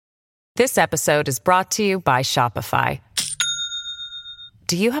This episode is brought to you by Shopify.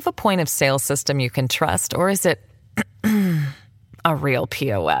 Do you have a point of sale system you can trust, or is it a real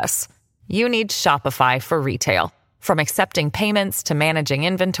POS? You need Shopify for retail. From accepting payments to managing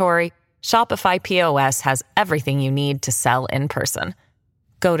inventory, Shopify POS has everything you need to sell in person.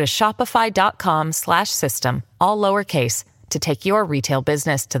 Go to shopify.com/system, all lowercase, to take your retail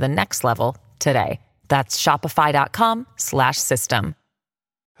business to the next level today. That's shopify.com/system.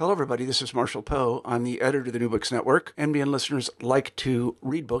 Hello, everybody. This is Marshall Poe. I'm the editor of the New Books Network. NBN listeners like to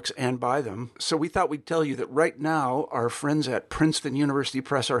read books and buy them. So we thought we'd tell you that right now, our friends at Princeton University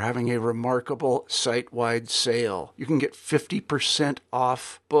Press are having a remarkable site-wide sale. You can get 50%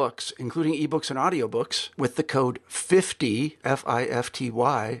 off books, including ebooks and audiobooks, with the code 50,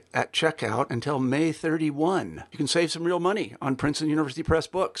 F-I-F-T-Y, at checkout until May 31. You can save some real money on Princeton University Press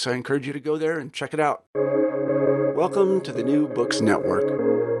books. I encourage you to go there and check it out. Welcome to the New Books Network.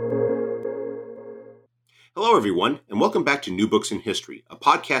 Hello, everyone, and welcome back to New Books in History, a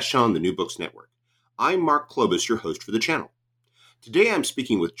podcast show on the New Books Network. I'm Mark Klobus, your host for the channel. Today I'm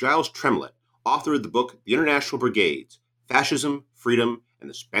speaking with Giles Tremlett, author of the book The International Brigades, Fascism, Freedom, and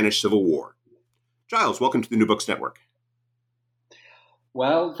the Spanish Civil War. Giles, welcome to the New Books Network.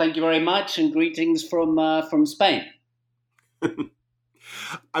 Well, thank you very much, and greetings from Spain. I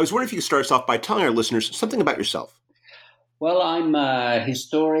was wondering if you could start us off by telling our listeners something about yourself. Well, I'm a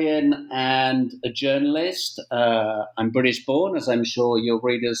historian and a journalist. I'm British born, as I'm sure your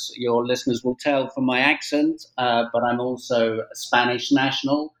listeners will tell from my accent, but I'm also a Spanish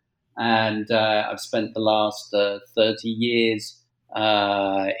national, and I've spent the last 30 years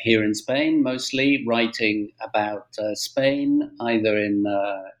here in Spain, mostly writing about Spain, either in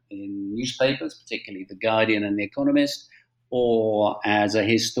newspapers, particularly The Guardian and The Economist, or as a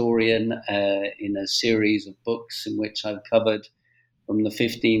historian in a series of books in which I've covered from the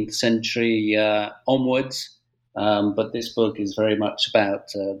 15th century onwards. But this book is very much about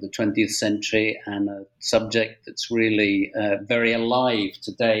the 20th century and a subject that's really very alive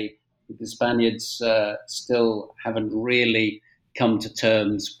today. The Spaniards still haven't really come to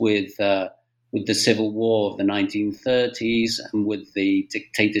terms with the Civil War of the 1930s and with the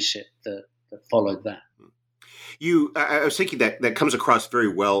dictatorship that followed that. I was thinking that comes across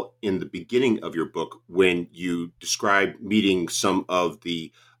very well in the beginning of your book when you describe meeting some of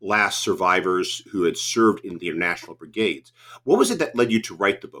the last survivors who had served in the international brigades. What was it that led you to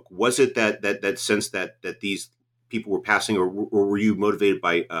write the book? Was it that sense that these people were passing, or were you motivated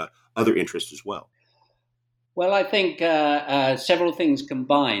by other interests as well? Well, I think several things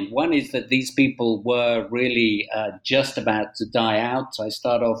combined. One is that these people were really just about to die out. I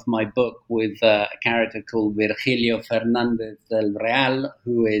start off my book with a character called Virgilio Fernández del Real,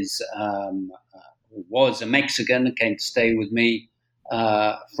 who was a Mexican and came to stay with me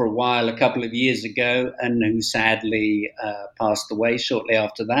for a while a couple of years ago, and who sadly passed away shortly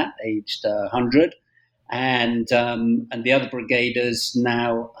after that, aged 100. And the other brigaders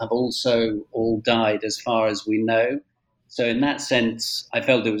now have also all died, as far as we know. So in that sense, I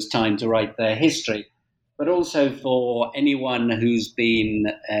felt it was time to write their history. But also for anyone who's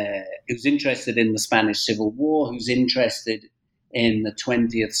interested in the Spanish Civil War, who's interested in the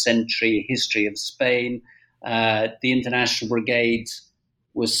 20th century history of Spain, the International Brigades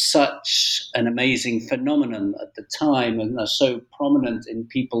was such an amazing phenomenon at the time and are so prominent in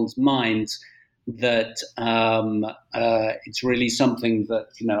people's minds that it's really something that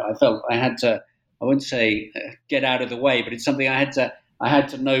I felt I had to, I wouldn't say get out of the way, but it's something I had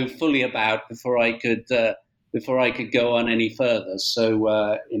to know fully about before I could go on any further.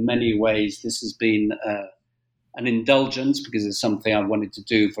 So in many ways, this has been an indulgence because it's something I wanted to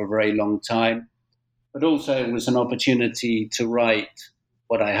do for a very long time, but also it was an opportunity to write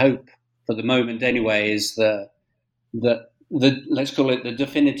what I hope, for the moment anyway, is the let's call it the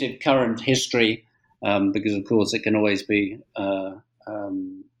definitive current history, because of course it can always be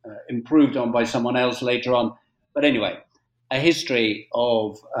improved on by someone else later on. But anyway, a history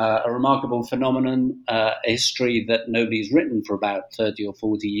of a remarkable phenomenon, a history that nobody's written for about 30 or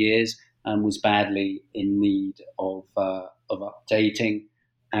 40 years and was badly in need of updating,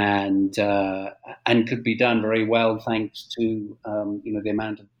 and could be done very well thanks to the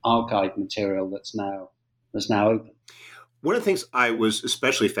amount of archive material that's now open. One of the things I was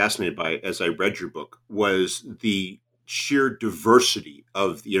especially fascinated by as I read your book was the sheer diversity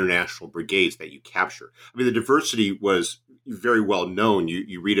of the international brigades that you capture. I mean, the diversity was very well known.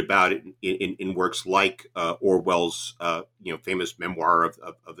 You read about it in works like Orwell's famous memoir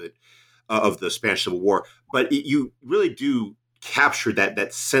of the Spanish Civil War. But you really do capture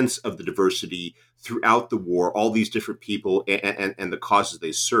that sense of the diversity throughout the war, all these different people and the causes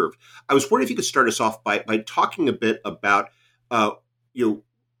they served. I was wondering if you could start us off by talking a bit about,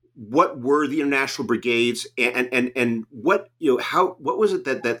 what were the international brigades and what, what was it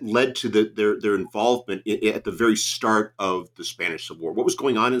that led to their involvement at the very start of the Spanish Civil War? What was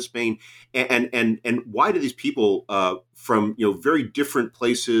going on in Spain, and why did these people from very different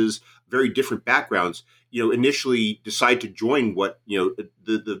places, very different backgrounds, initially decide to join what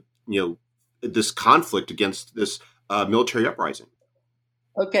this conflict against this military uprising?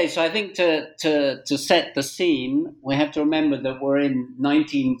 Okay, so I think to set the scene, we have to remember that we're in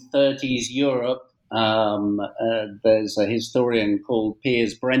 1930s Europe. There's a historian called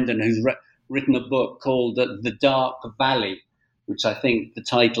Piers Brendan who's written a book called The Dark Valley, which I think the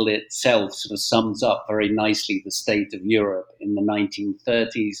title itself sort of sums up very nicely the state of Europe in the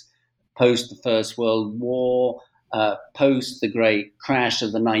 1930s, post the First World War, post the great crash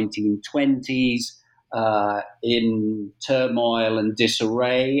of the 1920s, in turmoil and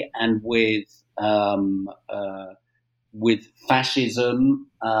disarray, and with fascism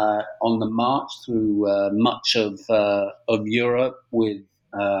on the march through much of Europe, with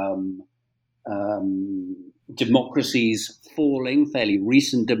democracies falling, fairly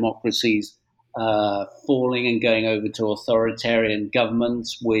recent democracies falling and going over to authoritarian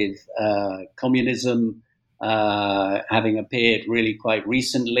governments, with communism having appeared really quite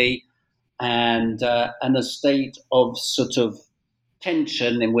recently. And a state of sort of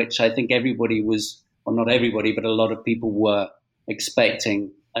tension in which I think everybody was, well, not everybody, but a lot of people were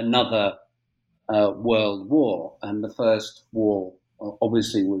expecting another world war. And the first war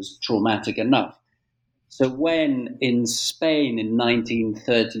obviously was traumatic enough. So when in Spain in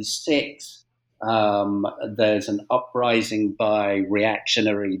 1936, there's an uprising by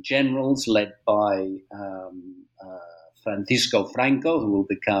reactionary generals led by Francisco Franco, who will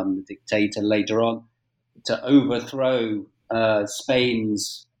become the dictator later on, to overthrow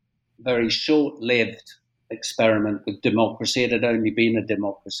Spain's very short-lived experiment with democracy. It had only been a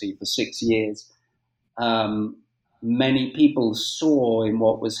democracy for 6 years. Many people saw in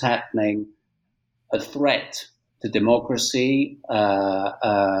what was happening a threat to democracy,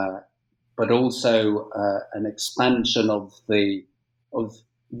 but also an expansion of the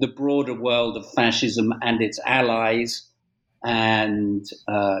broader world of fascism and its allies. And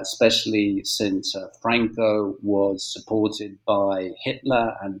especially since Franco was supported by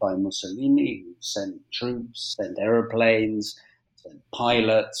Hitler and by Mussolini, who sent troops, sent aeroplanes, sent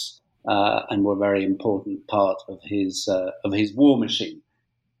pilots, and were a very important part of his war machine.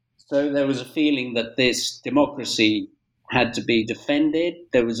 So there was a feeling that this democracy had to be defended.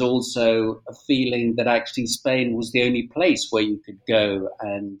 There was also a feeling that actually Spain was the only place where you could go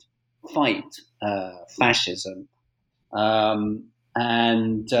and fight fascism. And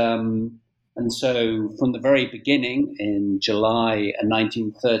so from the very beginning, in July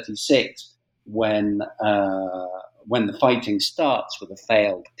 1936, when the fighting starts with a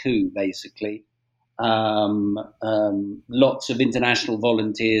failed coup, basically, lots of international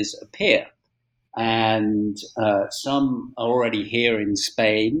volunteers appear, and some are already here in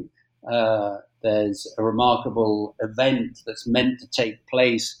Spain. There's a remarkable event that's meant to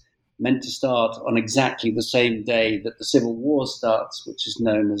start on exactly the same day that the Civil War starts, which is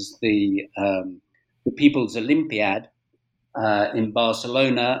known as the People's Olympiad in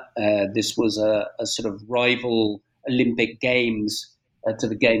Barcelona. This was a sort of rival Olympic Games to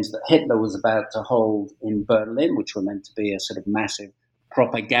the games that Hitler was about to hold in Berlin, which were meant to be a sort of massive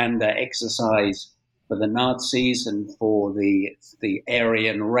propaganda exercise for the Nazis and for the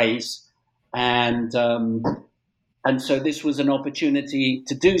Aryan race. And so this was an opportunity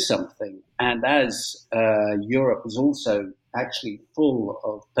to do something. And as Europe was also actually full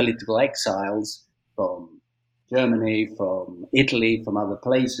of political exiles from Germany, from Italy, from other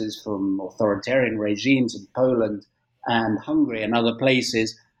places, from authoritarian regimes in Poland and Hungary and other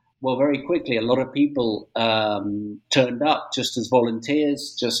places, well, very quickly, a lot of people turned up just as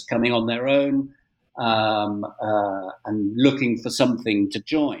volunteers, just coming on their own and looking for something to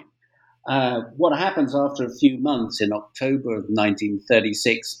join. What happens after a few months in October of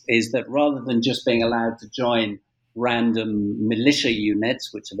 1936 is that rather than just being allowed to join random militia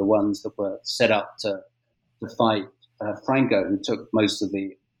units, which are the ones that were set up to fight Franco, who took most of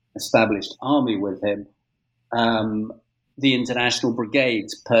the established army with him, the international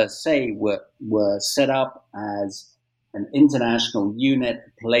brigades per se were set up as an international unit,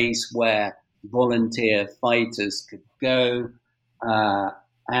 a place where volunteer fighters could go.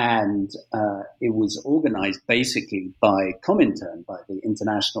 And it was organized basically by Comintern, by the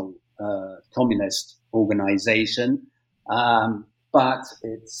International Communist Organization. but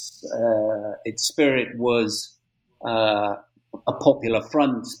its spirit was a popular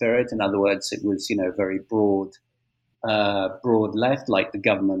front spirit. In other words, it was very broad left, like the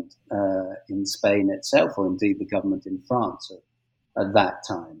government in Spain itself, or indeed the government in France at that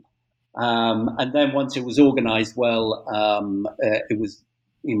time. And then once it was organized well, it was,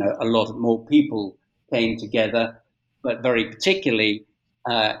 a lot more people came together, but very particularly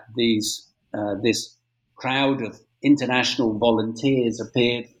this crowd of international volunteers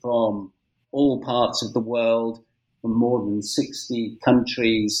appeared from all parts of the world, from more than 60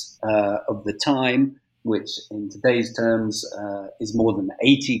 countries of the time, which in today's terms is more than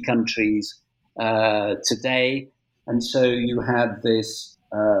 80 countries today. And so you had this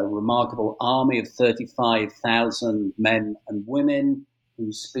remarkable army of 35,000 men and women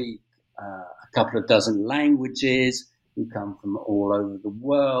who speak a couple of dozen languages, who come from all over the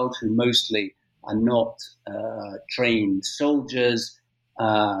world, who mostly are not trained soldiers,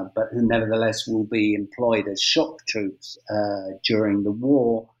 but who nevertheless will be employed as shock troops during the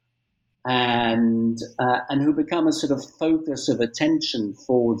war, and who become a sort of focus of attention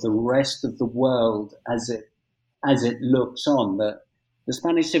for the rest of the world as it looks on. The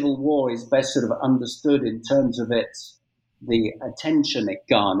Spanish Civil War is best sort of understood in terms of the attention it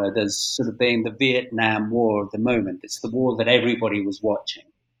garnered as sort of being the Vietnam War of the moment. It's the war that everybody was watching,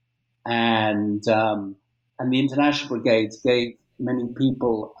 and the international brigades gave many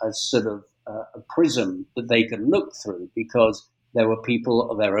people a sort of a prism that they could look through, because there were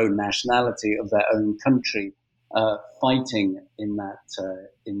people of their own nationality, of their own country, fighting in that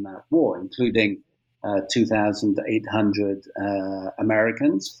war, including 2,800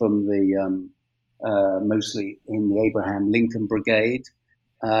 Americans from the mostly in the Abraham Lincoln Brigade,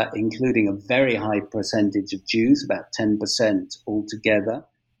 including a very high percentage of Jews, about 10% altogether.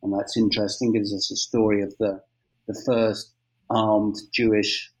 And that's interesting. Gives us a story of the first armed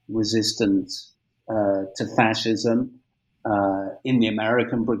Jewish resistance to fascism. In the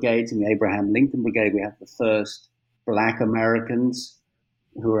American Brigade, in the Abraham Lincoln Brigade, we have the first Black Americans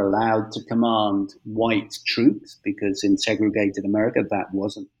who were allowed to command white troops, because in segregated America that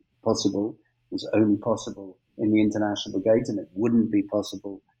wasn't possible. It was only possible in the International Brigades, and it wouldn't be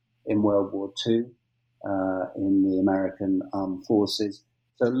possible in World War II in the American Armed Forces.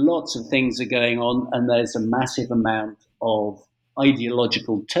 So lots of things are going on, and there's a massive amount of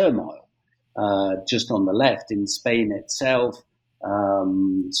ideological turmoil just on the left. In Spain itself,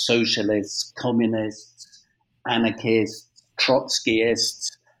 socialists, communists, anarchists,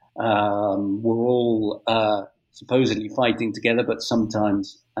 Trotskyists were all supposedly fighting together, but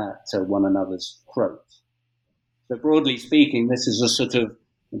sometimes at one another's throats. So broadly speaking, this is a sort of,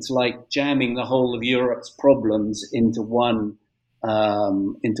 it's like jamming the whole of Europe's problems into one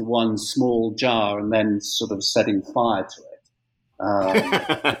small jar and then sort of setting fire to it.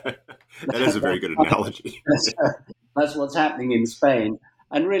 That is a very good analogy. That's what's happening in Spain.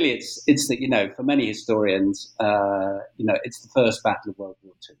 And really, it's that, for many historians, it's the first battle of World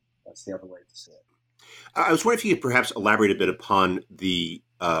War II. That's the other way to see it. I was wondering if you could perhaps elaborate a bit upon the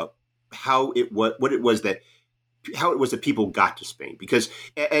how it was that people got to Spain, because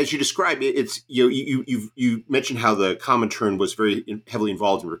as you described it, it's you mentioned how the Comintern was very heavily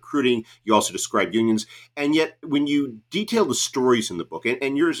involved in recruiting. You also described unions, and yet when you detail the stories in the book,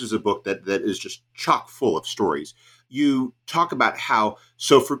 and yours is a book that is just chock full of stories, you talk about how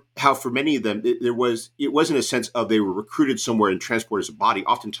for many of them it wasn't a sense of they were recruited somewhere and transported as a body.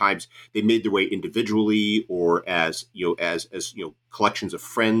 Oftentimes they made their way individually, or as collections of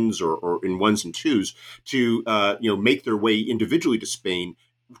friends, or in ones and twos, to make their way individually to Spain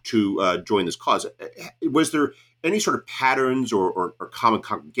to join this cause. Was there any sort of patterns or common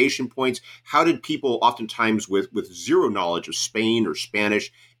congregation points? How did people, oftentimes with zero knowledge of Spain or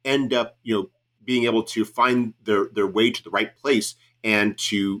Spanish, end up being able to find their way to the right place and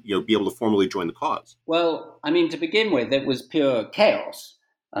to be able to formally join the cause? Well, I mean, to begin with, it was pure chaos.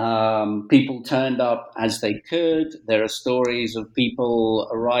 People turned up as they could. There are stories of people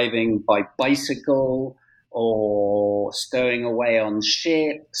arriving by bicycle, or stowing away on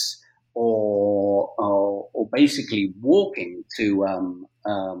ships, or basically walking to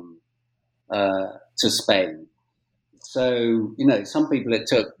Spain. So some people, it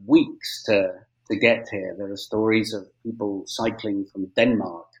took weeks to get here. There are stories of people cycling from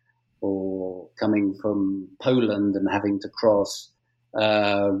Denmark, or coming from Poland and having to cross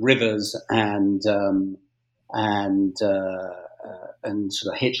rivers and sort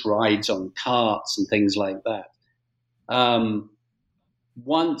of hitch rides on carts and things like that.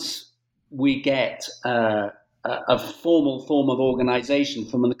 Once we get a formal form of organization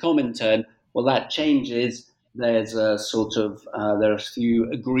from the Comintern, well, that changes, There's a sort of there are a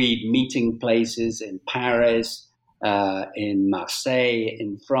few agreed meeting places in Paris, in Marseille,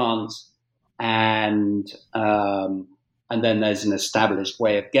 in France, and then there's an established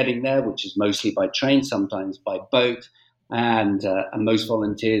way of getting there, which is mostly by train, sometimes by boat. And most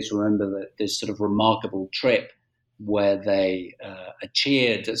volunteers remember this sort of remarkable trip where they are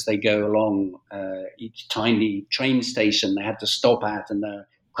cheered as they go along each tiny train station they had to stop at, and there are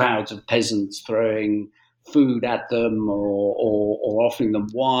crowds of peasants throwing food at them or offering them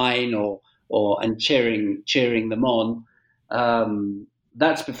wine and cheering them on.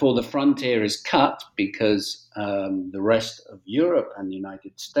 That's before the frontier is cut, because the rest of Europe and the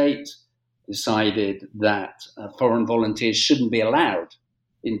United States decided that foreign volunteers shouldn't be allowed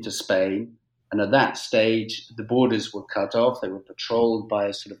into Spain. And at that stage, the borders were cut off. They were patrolled by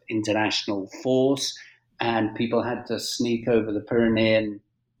a sort of international force, and people had to sneak over the Pyrenean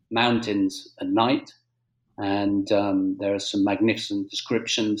mountains at night. And there are some magnificent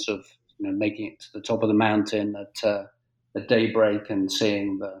descriptions of making it to the top of the mountain at daybreak and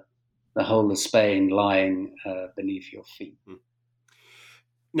seeing the whole of Spain lying beneath your feet.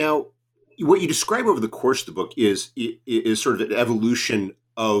 Now, what you describe over the course of the book is sort of an evolution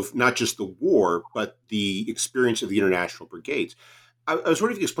of not just the war, but the experience of the international brigades. I was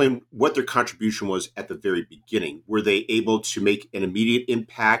wondering if you could explain what their contribution was at the very beginning. Were they able to make an immediate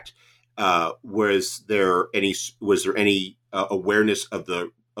impact? Was there any awareness of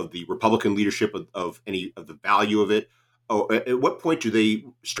the Republican leadership of any of the value of it? At what point do they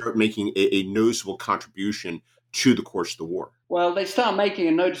start making a noticeable contribution to the course of the war? Well, they start making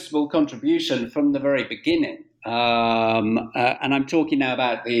a noticeable contribution from the very beginning. And I'm talking now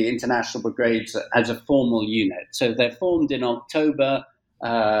about the International Brigades as a formal unit. So they're formed in October,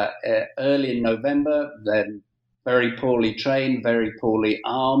 early in November. They're very poorly trained, very poorly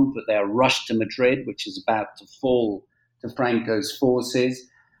armed, but they are rushed to Madrid, which is about to fall to Franco's forces,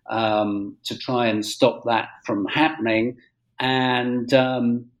 to try and stop that from happening. And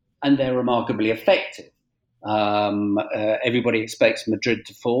they're remarkably effective. Everybody expects Madrid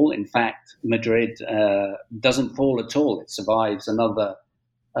to fall. In fact, Madrid doesn't fall at all. It survives another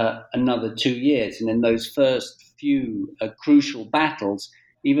 2 years. And in those first few crucial battles,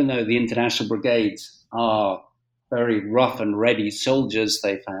 even though the International Brigades are very rough and ready soldiers,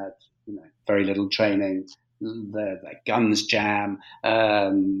 they've had very little training. Their guns jam.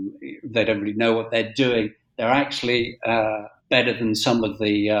 They don't really know what they're doing. They're actually better than some of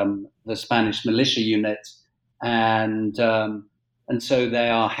the Spanish militia units. And so they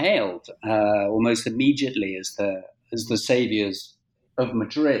are hailed almost immediately as the saviors of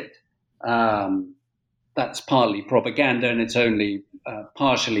Madrid. That's partly propaganda, and it's only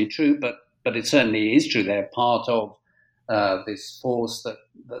partially true, but it certainly is true. They're part of this force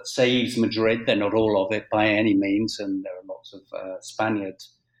that saves Madrid. They're not all of it by any means, and there are lots of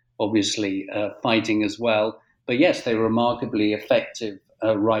Spaniards obviously fighting as well. But yes, they're remarkably effective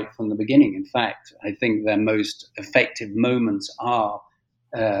right from the beginning. In fact, I think their most effective moments are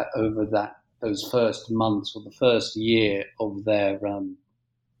over those first months or the first year of their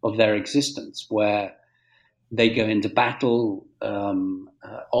existence, where they go into battle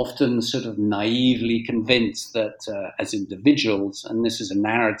often sort of naively convinced that as individuals, and this is a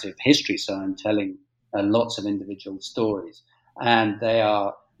narrative history, so I'm telling lots of individual stories, and they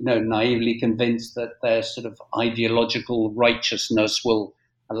are naively convinced that their sort of ideological righteousness will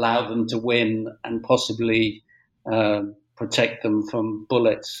allow them to win and possibly protect them from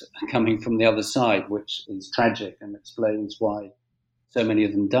bullets coming from the other side, which is tragic and explains why so many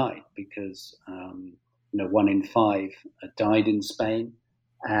of them died, because 1 in 5 died in Spain,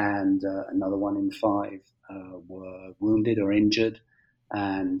 and another 1 in 5 were wounded or injured,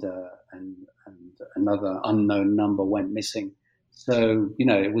 and another unknown number went missing. So,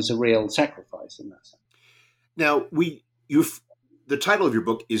 it was a real sacrifice in that sense. Now, the title of your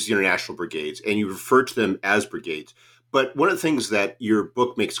book is The International Brigades, and you refer to them as brigades. But one of the things that your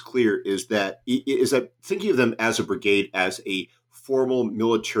book makes clear is that thinking of them as a brigade as a formal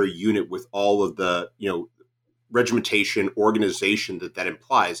military unit with all of the, regimentation, organization that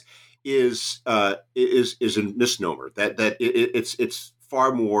implies is a misnomer. It's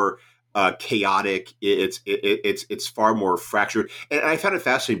far more chaotic. It's far more fractured. And I found it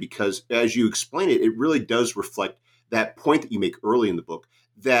fascinating because as you explain it, it really does reflect that point that you make early in the book,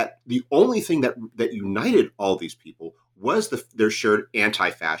 that the only thing that united all these people was their shared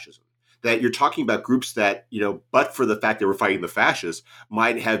anti-fascism. That you're talking about groups that, but for the fact they were fighting the fascists,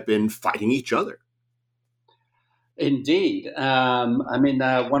 might have been fighting each other. Indeed.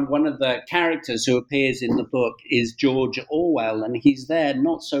 One of the characters who appears in the book is George Orwell, and he's there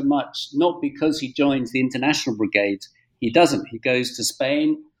not because he joins the International Brigade. He doesn't. He goes to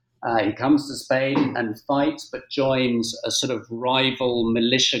Spain. He comes to Spain and fights, but joins a sort of rival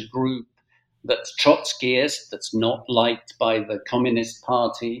militia group that's Trotskyist, that's not liked by the Communist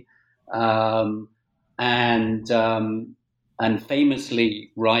Party, and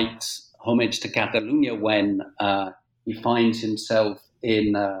famously writes homage to Catalonia when he finds himself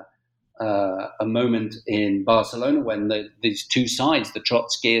in a moment in Barcelona when these two sides, the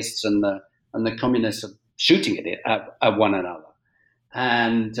Trotskyists and the communists, are shooting at one another.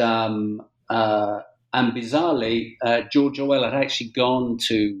 And bizarrely, George Orwell had actually gone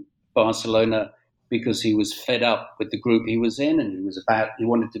to Barcelona because he was fed up with the group he was in, and he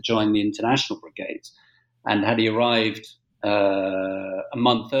wanted to join the International Brigades. And had he arrived a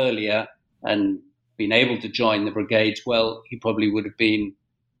month earlier and been able to join the brigades, well, he probably would have been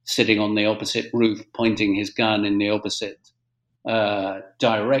sitting on the opposite roof, pointing his gun in the opposite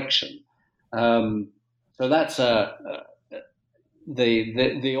direction. So that's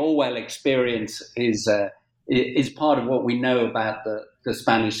the Orwell experience is part of what we know about the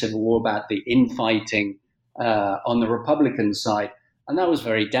Spanish Civil War, about the infighting on the Republican side. And that was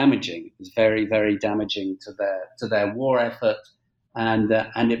very damaging. It was very, very damaging to their war effort, and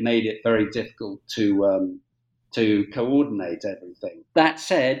it made it very difficult to coordinate everything. That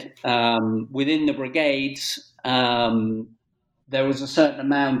said, within the brigades, there was a certain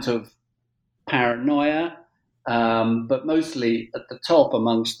amount of paranoia, but mostly at the top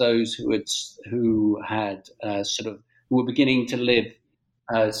amongst those who were beginning to live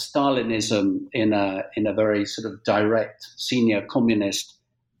Stalinism in a very sort of direct senior communist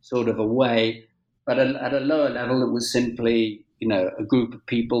sort of a way. But at a lower level, it was simply, a group of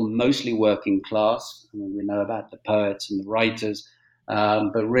people, mostly working class. I mean, we know about the poets and the writers,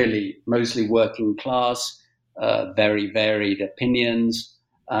 but really mostly working class, very varied opinions,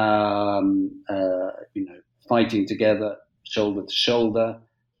 fighting together, shoulder to shoulder.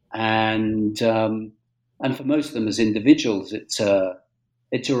 And for most of them as individuals, it's a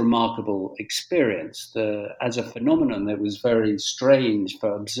remarkable experience. As a phenomenon, it was very strange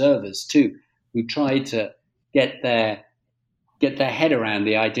for observers too, who tried to get their head around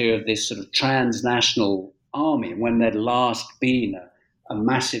the idea of this sort of transnational army when there'd last been a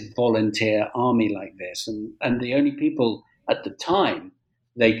massive volunteer army like this. And the only people at the time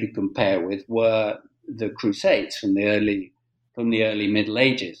they could compare with were the Crusades from the early Middle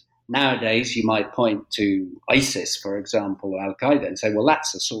Ages. Nowadays, you might point to ISIS, for example, or Al-Qaeda, and say, well,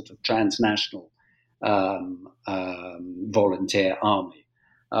 that's a sort of transnational volunteer army.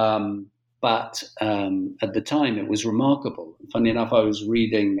 But at the time, it was remarkable. Funny enough, I was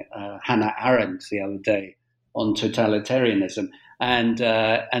reading Hannah Arendt the other day on totalitarianism, and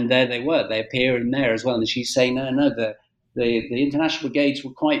there they were. They appear in there as well. And she's saying, no, the international brigades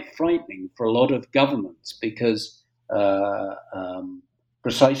were quite frightening for a lot of governments because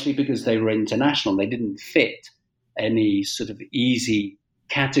precisely because they were international. They didn't fit any sort of easy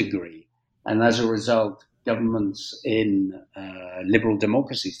category. And as a result, governments in liberal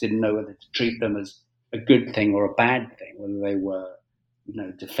democracies didn't know whether to treat them as a good thing or a bad thing, whether they were,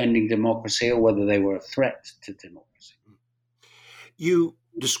 defending democracy or whether they were a threat to democracy. You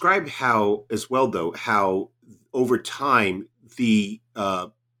described how over time the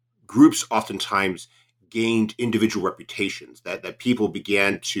groups oftentimes gained individual reputations, that people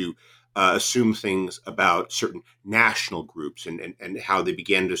began to assume things about certain national groups and how they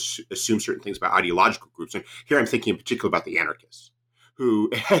began to assume certain things about ideological groups. And here I'm thinking in particular about the anarchists,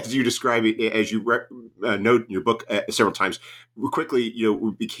 who, as you describe it, as you note in your book several times, quickly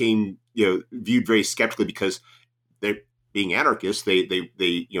became viewed very skeptically because they're being anarchists. They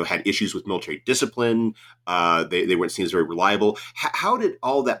had issues with military discipline. They weren't seen as very reliable. How did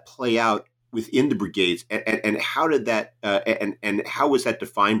all that play out within the brigades, and how did that and how was that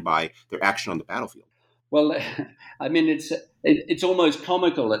defined by their action on the battlefield? Well, I mean, it's almost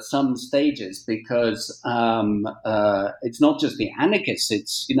comical at some stages because it's not just the anarchists;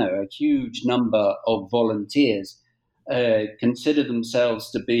 it's a huge number of volunteers consider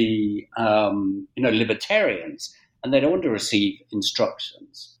themselves to be libertarians, and they don't want to receive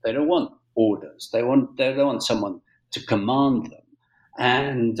instructions. They don't want orders. They want someone to command them.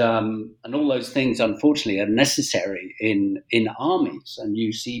 And all those things, unfortunately, are necessary in armies. And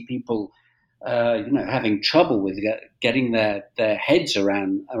you see people, having trouble with getting their heads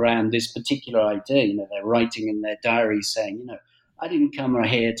around this particular idea. They're writing in their diaries saying, I didn't come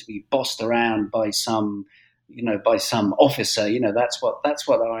here to be bossed around by some, by some officer. That's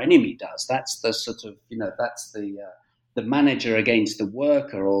what our enemy does. That's the sort of, that's the manager against the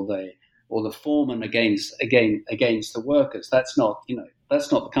worker, or the foreman against the workers. That's not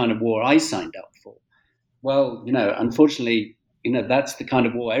the kind of war I signed up for. Well, unfortunately, that's the kind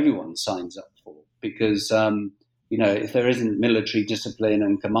of war everyone signs up for, because if there isn't military discipline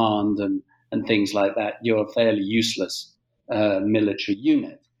and command and things like that, you're a fairly useless military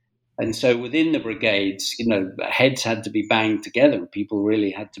unit. And so within the brigades, heads had to be banged together, and people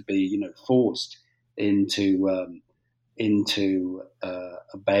really had to be, forced into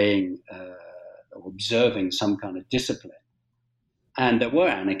obeying or observing some kind of discipline. And there were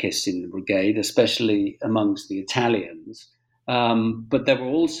anarchists in the brigade, especially amongst the Italians, but there were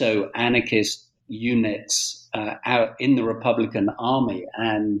also anarchist units out in the Republican Army,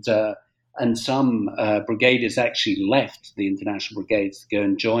 and some brigaders actually left the international brigades to go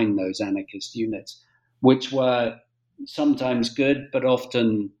and join those anarchist units, which were sometimes good but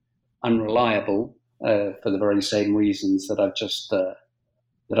often unreliable for the very same reasons that I've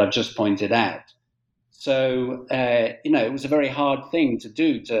just pointed out. So it was a very hard thing to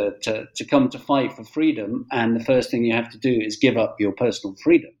do, to come to fight for freedom, and the first thing you have to do is give up your personal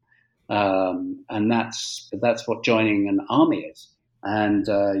freedom, and that's what joining an army is. And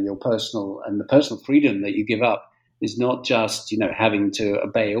the personal freedom that you give up is not just having to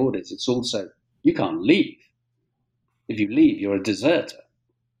obey orders. It's also, you can't leave. If you leave, you're a deserter,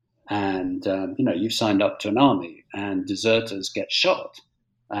 and you've signed up to an army, and deserters get shot.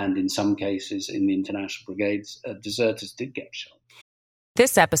 And in some cases, in the international brigades, deserters did get shot.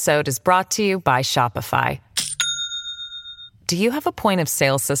 This episode is brought to you by Shopify. Do you have a point of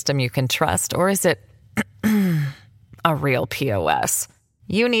sale system you can trust, or is it a real POS?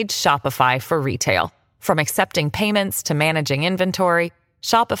 You need Shopify for retail. From accepting payments to managing inventory,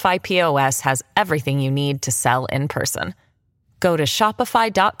 Shopify POS has everything you need to sell in person. Go to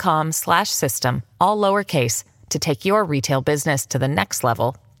shopify.com/system, all lowercase, to take your retail business to the next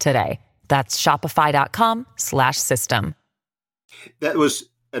level today. That's shopify.com/system. That was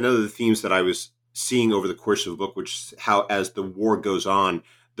another of the themes that I was seeing over the course of the book, which is how, as the war goes on,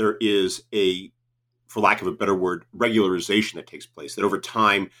 there is for lack of a better word, regularization that takes place. That over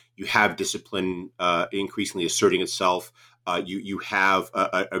time, you have discipline increasingly asserting itself. You have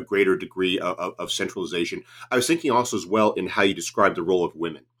a greater degree of centralization. I was thinking also as well in how you describe the role of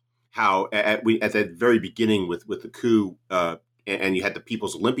women. How at the very beginning with the coup, and you had the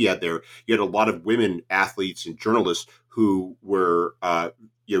People's Olympiad there, you had a lot of women athletes and journalists who were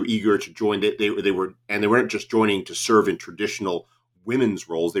eager to join. They weren't just joining to serve in traditional women's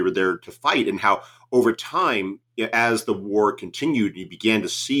roles. They were there to fight. And how over time, as the war continued, you began to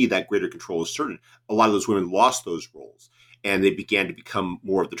see that greater control asserted. A lot of those women lost those roles, and they began to become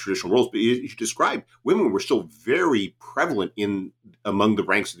more of the traditional roles. But as you described, women were still very prevalent among the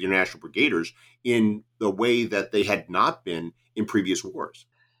ranks of the International Brigaders in the way that they had not been in previous wars.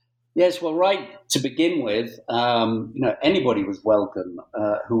 Yes, well, right to begin with, anybody was welcome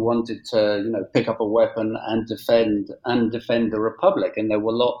who wanted to, pick up a weapon and defend the Republic, and there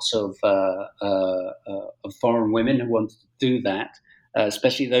were lots of foreign women who wanted to do that.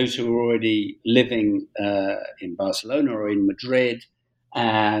 Especially those who were already living in Barcelona or in Madrid.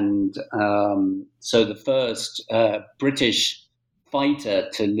 And so the first British fighter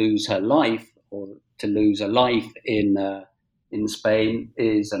to lose her life, or to lose a life in Spain,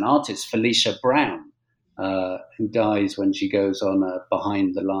 is an artist, Felicia Brown, who dies when she goes on a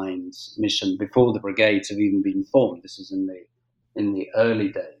behind-the-lines mission before the brigades have even been formed. This is in the early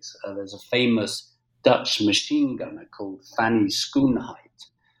days. There's a famous Dutch machine gunner called Fanny Schoenheit,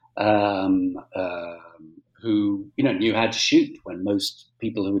 who knew how to shoot when most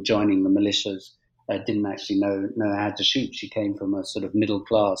people who were joining the militias didn't actually know how to shoot. She came from a sort of middle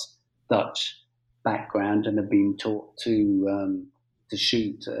class Dutch background and had been taught to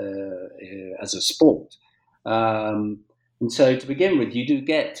shoot as a sport. And so, to begin with, you do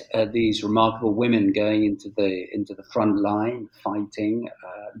get these remarkable women going into the front line, fighting,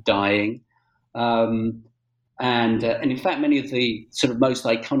 dying. And in fact, many of the sort of most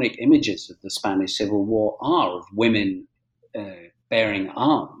iconic images of the Spanish Civil War are of women bearing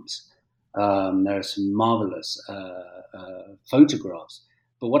arms. There are some marvelous photographs.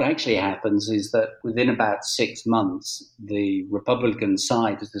 But what actually happens is that within about 6 months, the Republican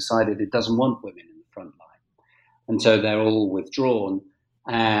side has decided it doesn't want women in the front line. And so they're all withdrawn.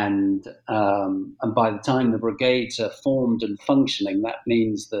 And by the time the brigades are formed and functioning, that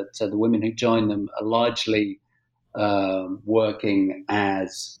means that the women who join them are largely working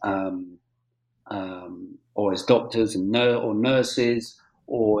as or as doctors and or nurses,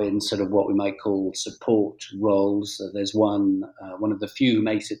 or in sort of what we might call support roles. So there's one of the few who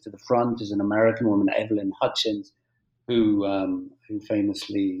makes it to the front is an American woman, Evelyn Hutchins, who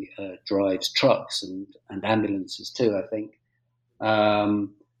famously drives trucks and ambulances too, I think.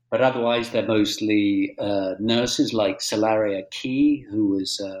 But otherwise, they're mostly nurses like Solaria Key, who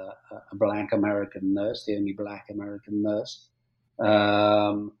was a Black American nurse, the only Black American nurse.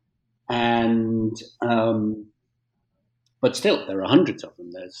 But still, there are hundreds of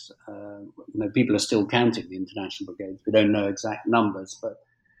them. There's, people are still counting the international brigades. We don't know exact numbers, but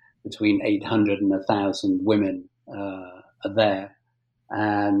between 800 and 1,000 women are there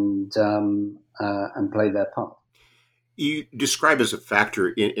and play their part. You describe as a factor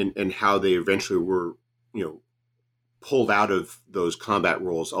in how they eventually were, pulled out of those combat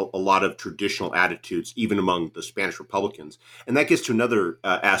roles, a lot of traditional attitudes, even among the Spanish Republicans. And that gets to another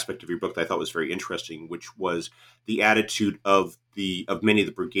aspect of your book that I thought was very interesting, which was the attitude of many of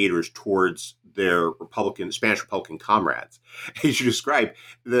the brigaders towards their Spanish Republican comrades. As you described,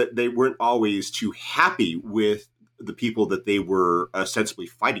 that they weren't always too happy with the people that they were ostensibly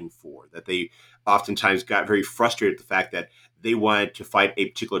fighting for, that they oftentimes got very frustrated at the fact that they wanted to fight a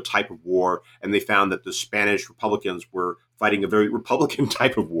particular type of war, and they found that the Spanish Republicans were fighting a very Republican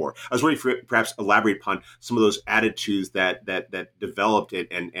type of war. I was wondering if you perhaps elaborate upon some of those attitudes that developed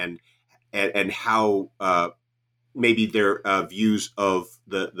and how maybe their views of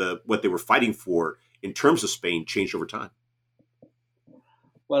the what they were fighting for in terms of Spain changed over time.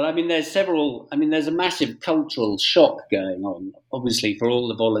 Well, there's a massive cultural shock going on, obviously, for all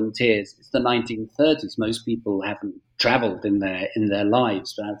the volunteers. It's the 1930s. Most people haven't traveled in their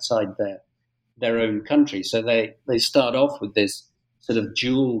lives outside their own country. So they start off with this sort of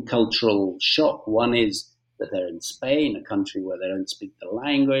dual cultural shock. One is that they're in Spain, a country where they don't speak the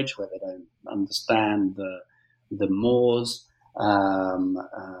language, where they don't understand the Moors,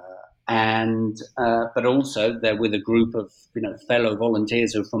 but also they're with a group of fellow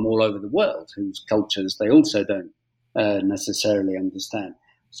volunteers who are from all over the world, whose cultures they also don't necessarily understand.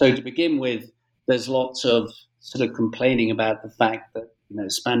 So to begin with, there's lots of sort of complaining about the fact that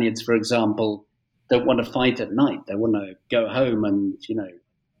Spaniards, for example, don't want to fight at night. They want to go home and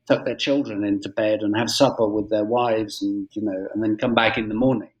tuck their children into bed and have supper with their wives, and then come back in the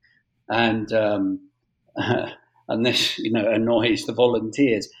morning, and this annoys the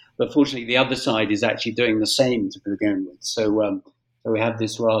volunteers. But fortunately, the other side is actually doing the same to begin with. So we have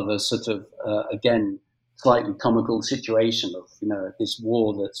this rather sort of, again, slightly comical situation of, this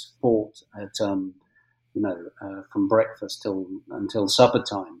war that's fought at, from breakfast until supper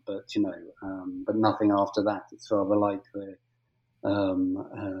time, but nothing after that. It's rather like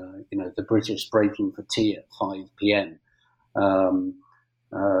the British breaking for tea at 5 p.m.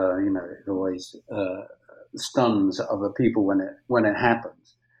 It always stuns other people when it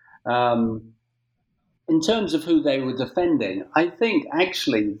happens. In terms of who they were defending, I think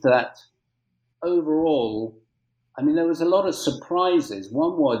actually that overall, there was a lot of surprises.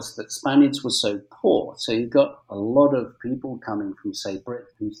 One was that Spaniards were so poor. So you got a lot of people coming from, say, Britain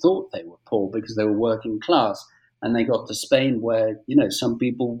who thought they were poor because they were working class. And they got to Spain where, some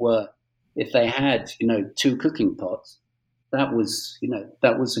people were, if they had, 2 cooking pots, that was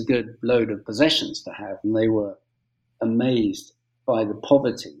a good load of possessions to have. And they were amazed by the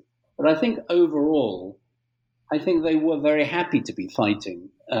poverty. But I think overall, they were very happy to be fighting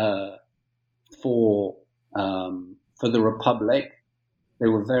for the Republic. They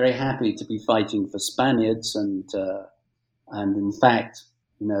were very happy to be fighting for Spaniards, and in fact,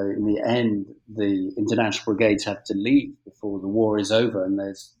 in the end, the international brigades have to leave before the war is over, and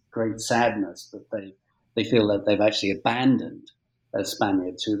there's great sadness that they feel that they've actually abandoned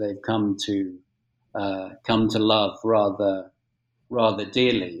Spaniards who they've come to love rather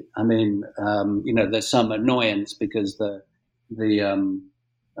dearly. There's some annoyance because the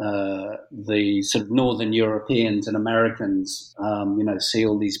sort of Northern Europeans and Americans, see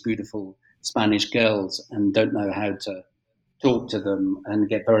all these beautiful Spanish girls and don't know how to talk to them, and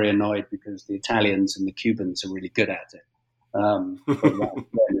get very annoyed because the Italians and the Cubans are really good at it.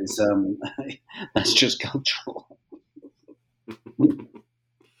 That's just cultural.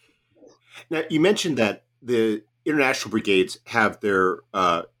 Now, you mentioned that the international brigades have their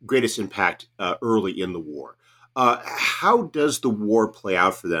greatest impact early in the war. How does the war play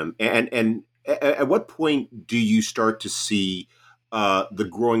out for them? And at what point do you start to see the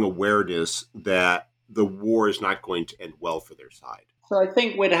growing awareness that the war is not going to end well for their side? So I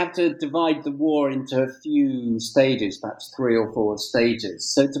think we'd have to divide the war into a few stages, perhaps 3 or 4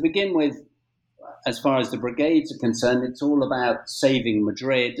 stages. So to begin with, as far as the brigades are concerned, it's all about saving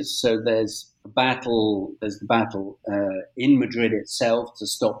Madrid. So there's the battle in Madrid itself to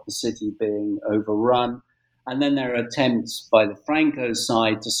stop the city being overrun. And then there are attempts by the Franco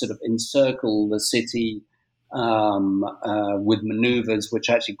side to sort of encircle the city with maneuvers, which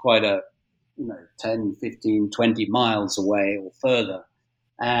are actually quite 10, 15, 20 miles away or further.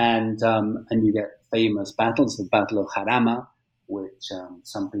 And you get famous battles, the Battle of Jarama, which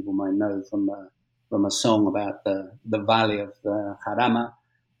some people might know from a song about the valley of the Jarama.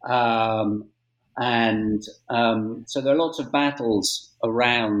 So there are lots of battles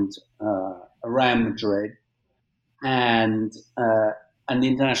around Madrid, and the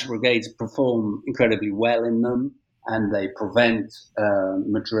international brigades perform incredibly well in them, and they prevent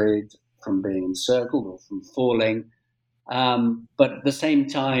Madrid from being encircled or from falling. But at the same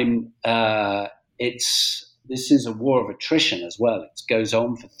time, this is a war of attrition as well. It goes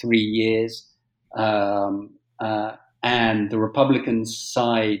on for 3 years, and the Republican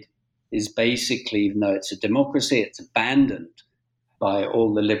side is basically, even though it's a democracy, it's abandoned by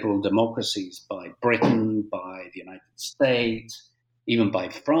all the liberal democracies, by Britain, by the United States, even by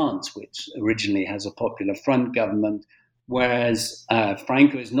France, which originally has a Popular Front government, whereas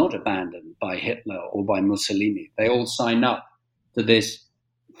Franco is not abandoned by Hitler or by Mussolini. They all sign up to this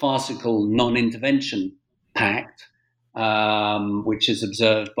farcical non-intervention pact, which is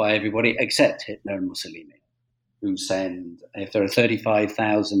observed by everybody except Hitler and Mussolini, who send, if there are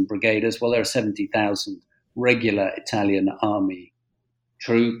 35,000 brigaders, well, there are 70,000 regular Italian army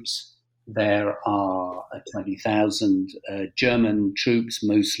troops. There are 20,000 German troops,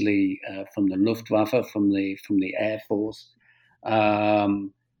 mostly from the Luftwaffe, from the Air Force.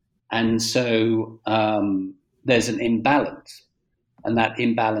 And so there's an imbalance. And that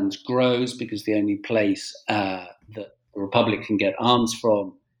imbalance grows because the only place that the Republic can get arms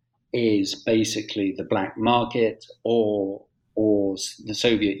from is basically the black market or the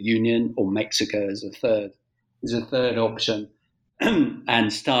Soviet Union or Mexico as a third option.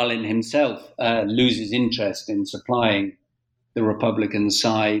 And Stalin himself loses interest in supplying the Republican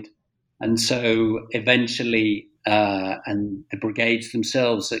side. And so eventually, and the brigades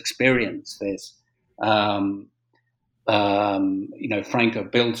themselves experience this, Franco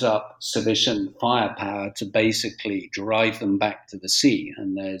builds up sufficient firepower to basically drive them back to the sea.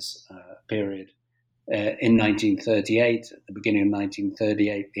 And there's a period in 1938, at the beginning of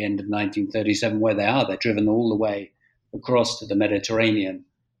 1938, the end of 1937, where they're driven all the way across to the Mediterranean.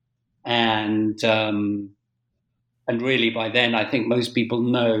 And really by then, I think most people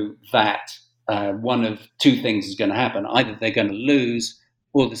know that one of two things is going to happen. Either they're going to lose,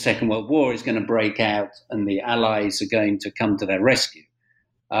 or the Second World War is going to break out and the Allies are going to come to their rescue.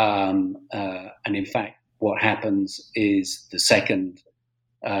 And in fact, what happens is the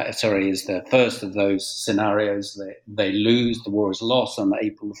first of those scenarios. They lose, the war is lost on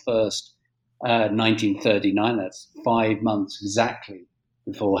April 1st, 1939. That's 5 months exactly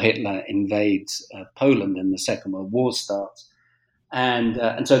before Hitler invades Poland and the Second World War starts.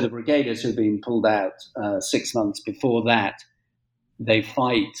 And so the brigaders who've been pulled out 6 months before that, they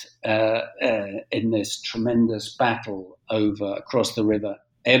fight in this tremendous battle across the river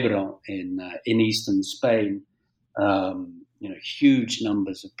Ebro in eastern Spain. Huge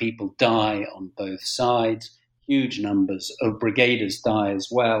numbers of people die on both sides. Huge numbers of brigaders die as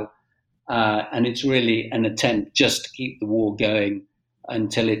well. And it's really an attempt just to keep the war going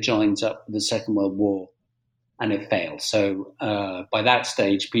until it joins up with the Second World War, and it fails. So by that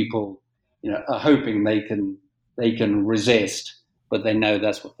stage, people are hoping they can resist, but they know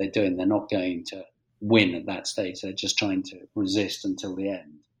that's what they're doing. They're not going to win at that stage. They're just trying to resist until the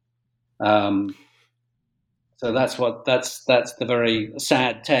end. So that's the very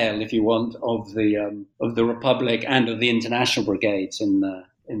sad tale, if you want, of the Republic and of the international brigades in the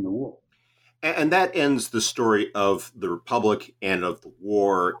war. And that ends the story of the Republic and of the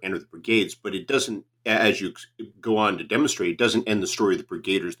war and of the brigades, but it doesn't, as you go on to demonstrate, it doesn't end the story of the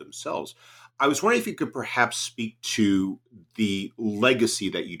brigaders themselves. I was wondering if you could perhaps speak to the legacy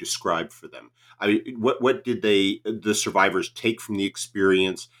that you described for them. I mean, what did the survivors take from the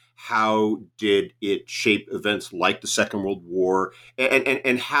experience? How did it shape events like the Second World War?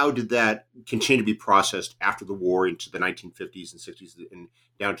 And how did that continue to be processed after the war into the 1950s and 60s and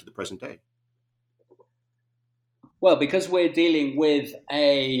down to the present day? Well, because we're dealing with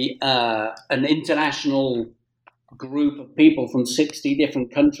an international group of people from 60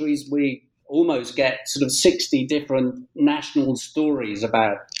 different countries, we almost get sort of 60 different national stories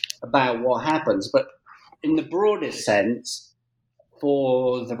about what happens. But in the broadest sense,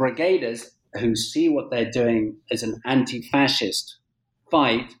 for the brigaders who see what they're doing as an anti-fascist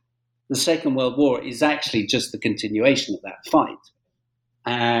fight, the Second World War is actually just the continuation of that fight.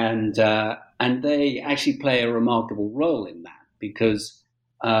 And they actually play a remarkable role in that because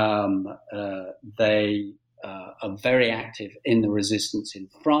they are very active in the resistance in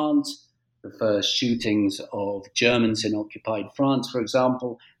France. The first shootings of Germans in occupied France, for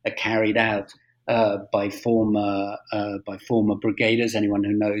example, are carried out by former brigaders. Anyone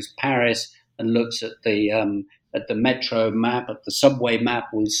who knows Paris and looks at the metro map, at the subway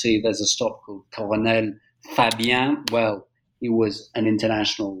map, will see there's a stop called Colonel Fabien. Well, he was an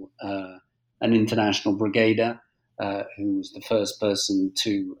international brigader who was the first person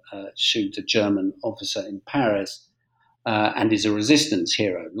to shoot a German officer in Paris, and is a resistance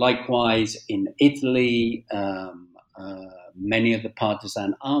hero. Likewise, in Italy, many of the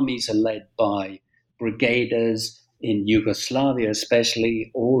partisan armies are led by brigaders. In Yugoslavia,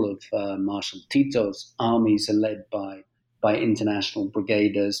 especially, all of Marshal Tito's armies are led by international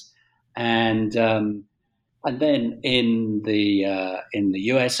brigaders, and then in the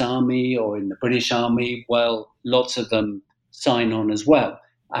U.S. Army or in the British Army, well, lots of them sign on as well.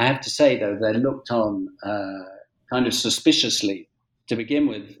 I have to say, though, they're looked on kind of suspiciously to begin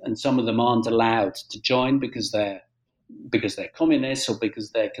with, and some of them aren't allowed to join because they're communists or because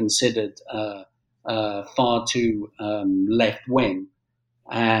they're considered far too left wing.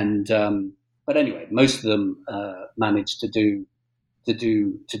 And but anyway, most of them manage to do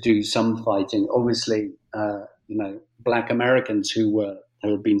some fighting. Obviously, Black Americans who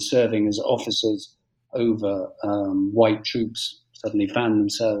had been serving as officers over white troops suddenly found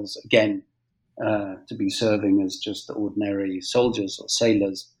themselves again to be serving as just ordinary soldiers or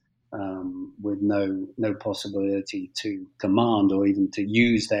sailors with no possibility to command or even to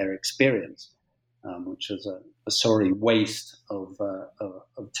use their experience, which was a sorry waste of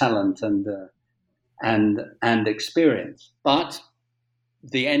talent and experience. But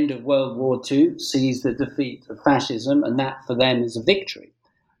the end of World War II sees the defeat of fascism, and that for them is a victory.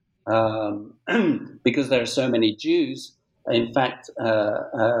 Because there are so many Jews, in fact,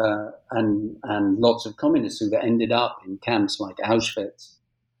 and lots of communists who ended up in camps like Auschwitz,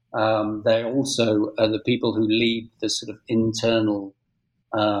 they're also the people who lead the sort of internal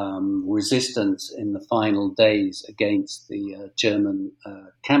resistance in the final days against the German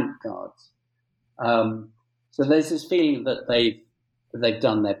camp guards. So there's this feeling that they've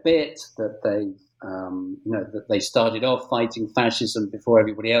done their bit, that that they started off fighting fascism before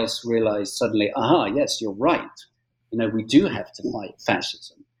everybody else realized suddenly, yes, you're right. We do have to fight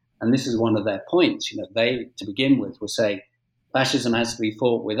fascism. And this is one of their points. They, to begin with, were saying fascism has to be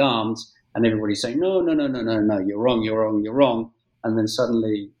fought with arms, and everybody's saying, no, you're wrong. And then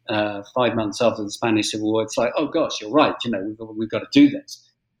suddenly, 5 months after the Spanish Civil War, it's like, oh gosh, you're right. We've got to do this.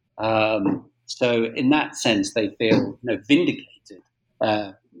 So in that sense, they feel vindicated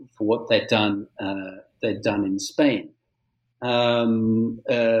for what they've done in Spain. But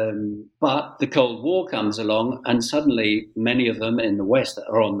the Cold War comes along, and suddenly many of them in the West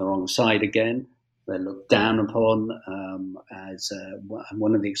are on the wrong side again. They're looked down upon as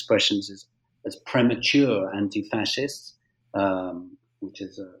one of the expressions is as premature anti-fascists, which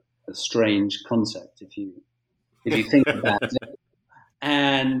is a strange concept if you think about it.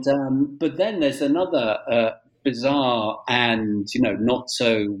 And but then there's another bizarre and not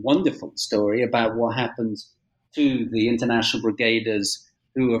so wonderful story about what happens to the international brigaders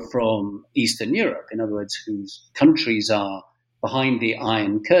who are from Eastern Europe, in other words, whose countries are behind the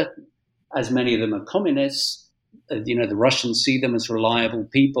Iron Curtain. As many of them are communists, the Russians see them as reliable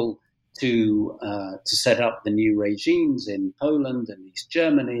people to set up the new regimes in Poland and East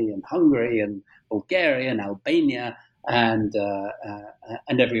Germany and Hungary and Bulgaria and Albania and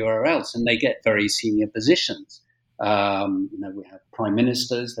everywhere else, and they get very senior positions. We have prime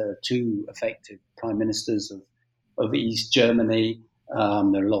ministers. There are two effective prime ministers of East Germany.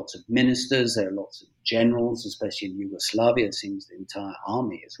 There are lots of ministers. There are lots of generals, especially in Yugoslavia. It seems the entire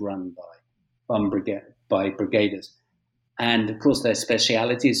army is run by brigaders. And of course, their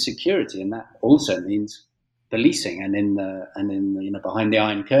speciality is security, and that also means policing. And in the behind the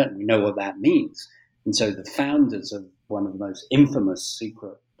Iron Curtain, we know what that means. And so, the founders of one of the most infamous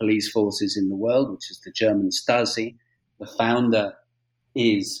secret police forces in the world, which is the German Stasi, the founder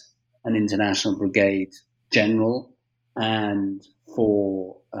is an international brigade general, and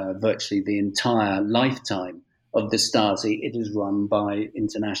for virtually the entire lifetime of the Stasi, it is run by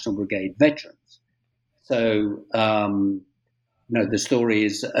international brigade veterans. So, the story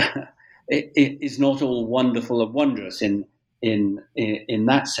is it is not all wonderful and wondrous in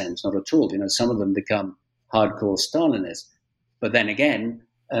that sense, not at all. Some of them become hardcore Stalinists, but then again,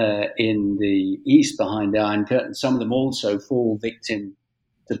 in the East behind the Iron Curtain, some of them also fall victim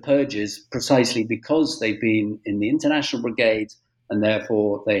the purges precisely because they've been in the international brigades, and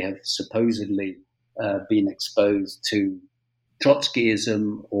therefore they have supposedly been exposed to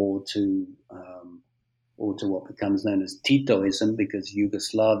Trotskyism or to what becomes known as Titoism, because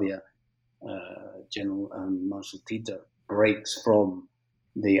Yugoslavia, General Marshal Tito, breaks from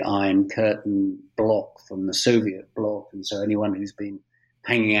the Iron Curtain bloc, from the Soviet bloc, and so anyone who's been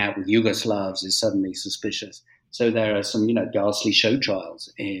hanging out with Yugoslavs is suddenly suspicious. So there are some, ghastly show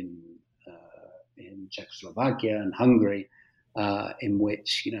trials in Czechoslovakia and Hungary, in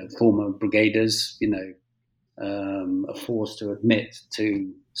which former brigaders, are forced to admit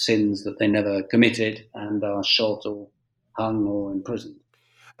to sins that they never committed and are shot or hung or imprisoned.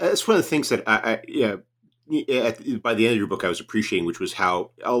 It's one of the things that by the end of your book I was appreciating, which was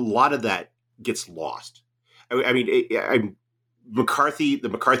how a lot of that gets lost. The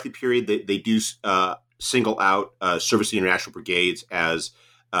McCarthy period, they do single out service of the international brigades as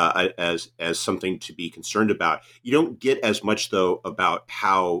something to be concerned about. You don't get as much though about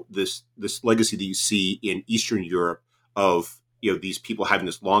how this legacy that you see in Eastern Europe of these people having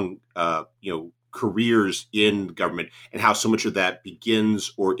this long careers in government, and how so much of that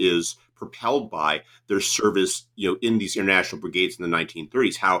begins or is propelled by their service in these international brigades in the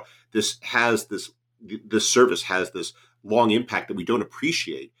 1930s. How this service has this long impact that we don't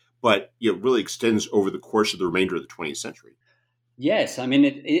appreciate, but really extends over the course of the remainder of the 20th century. Yes,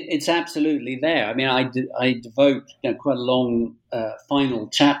 it's absolutely there. I devote quite a long final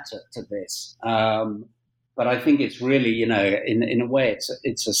chapter to this, but I think it's really, in a way,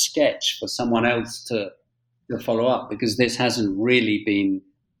 it's a sketch for someone else to follow up, because this hasn't really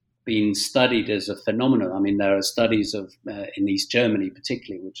been studied as a phenomenon. There are studies of in East Germany,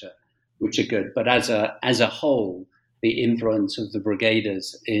 particularly, which are good, but as a whole, the influence of the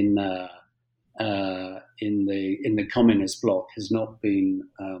brigaders in the communist bloc has not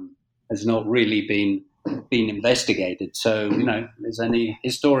really been investigated. So there's any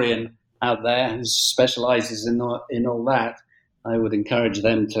historian out there who specializes in all that, I would encourage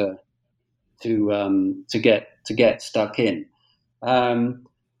them to get stuck in.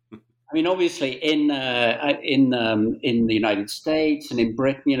 Obviously in the United States and in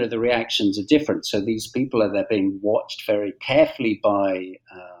Britain, the reactions are different. So these people they're being watched very carefully by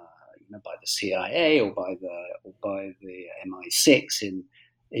the CIA or by the MI6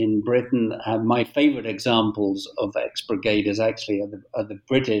 in Britain. My favorite examples of ex-brigaders actually are the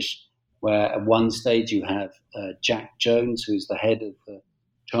British, where at one stage you have Jack Jones, who's the head of the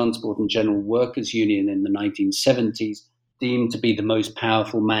Transport and General Workers Union in the 1970s, deemed to be the most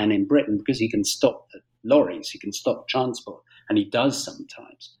powerful man in Britain because he can stop the lorries, he can stop transport, and he does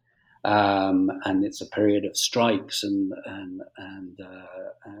sometimes. And it's a period of strikes and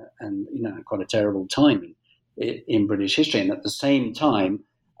quite a terrible time in British history. And at the same time,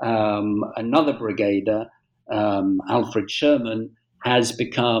 another brigader, Alfred Sherman, has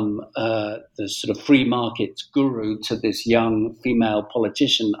become the sort of free market guru to this young female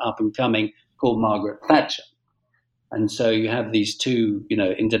politician up and coming called Margaret Thatcher. And so you have these two,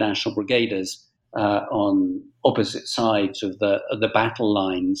 international brigaders on opposite sides of the battle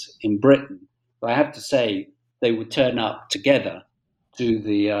lines in Britain. But I have to say, they would turn up together to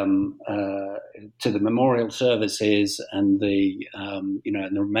the memorial services and the and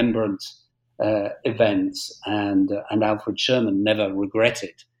the remembrance events, and Alfred Sherman never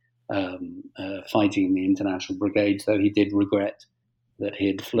regretted fighting in the international brigades, though he did regret that he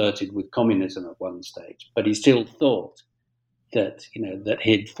had flirted with communism at one stage. But he still thought that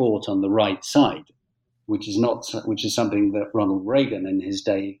he'd fought on the right side, which is something that Ronald Reagan in his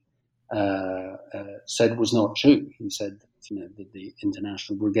day said was not true. He said that the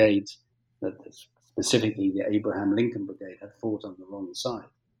international brigades, that specifically the Abraham Lincoln Brigade, had fought on the wrong side,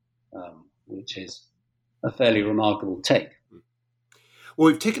 which is a fairly remarkable take. Well,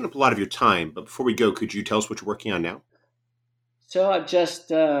 we've taken up a lot of your time, but before we go, could you tell us what you're working on now? So I just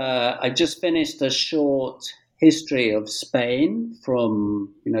finished a short history of Spain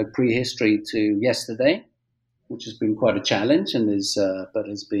from prehistory to yesterday, which has been quite a challenge and but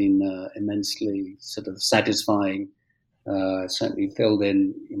has been immensely sort of satisfying. Certainly filled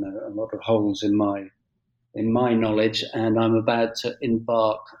in a lot of holes in my knowledge, and I'm about to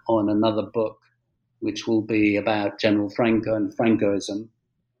embark on another book, which will be about General Franco and Francoism,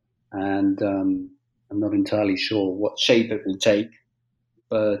 and I'm not entirely sure what shape it will take,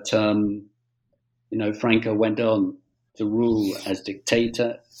 but Franco went on to rule as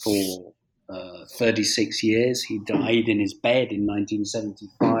dictator for 36 years. He died in his bed in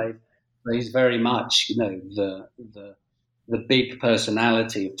 1975. So he's very much, the big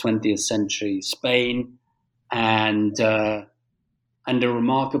personality of 20th century Spain, and and a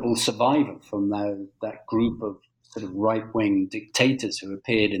remarkable survivor from that group of sort of right-wing dictators who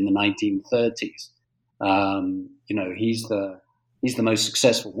appeared in the 1930s. He's the most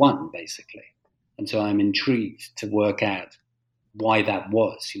successful one, basically. And so I'm intrigued to work out why that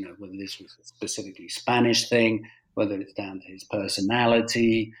was, whether this was a specifically Spanish thing, whether it's down to his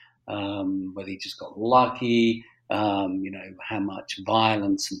personality, whether he just got lucky, how much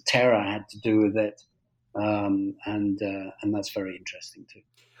violence and terror had to do with it. And that's very interesting too.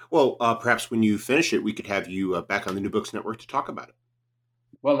 Well, perhaps when you finish it, we could have you back on the New Books Network to talk about it.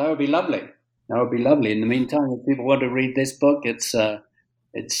 Well, that would be lovely. That would be lovely. In the meantime, if people want to read this book, it's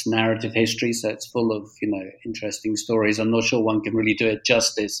narrative history, so it's full of interesting stories. I'm not sure one can really do it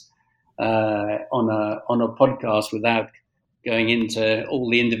justice on a podcast without going into all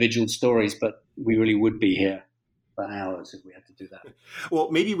the individual stories, but we really would be here for hours if we had to do that. Well,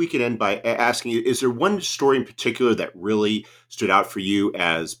 maybe we could end by asking you, is there one story in particular that really stood out for you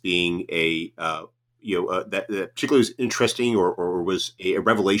as being that particularly was interesting or was a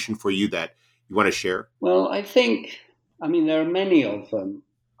revelation for you that you want to share? Well, there are many of them.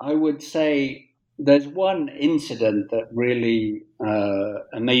 I would say there's one incident that really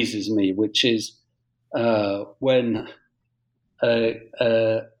amazes me, which is when a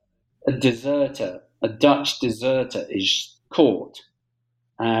Dutch deserter is caught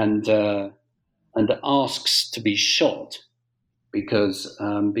and asks to be shot because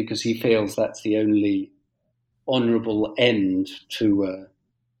he feels that's the only honourable end to a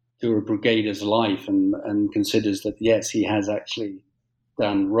brigadier's life, and considers that yes, he has actually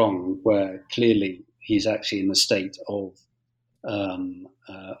done wrong, where clearly he's actually in a state of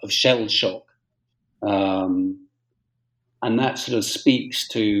shell shock. And that sort of speaks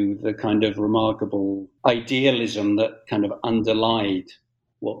to the kind of remarkable idealism that kind of underlied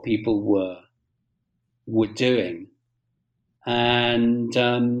what people were doing. And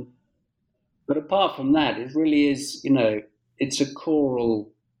but apart from that, it really is, it's a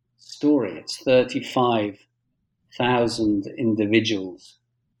choral story. It's 35,000 individuals,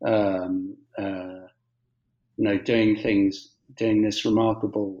 doing this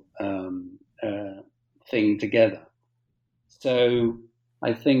remarkable thing together. So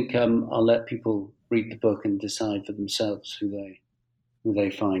I think I'll let people read the book and decide for themselves who they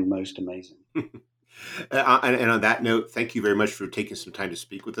find most amazing. And on that note, thank you very much for taking some time to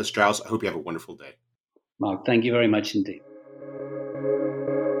speak with us, Giles. I hope you have a wonderful day. Mark, thank you very much indeed.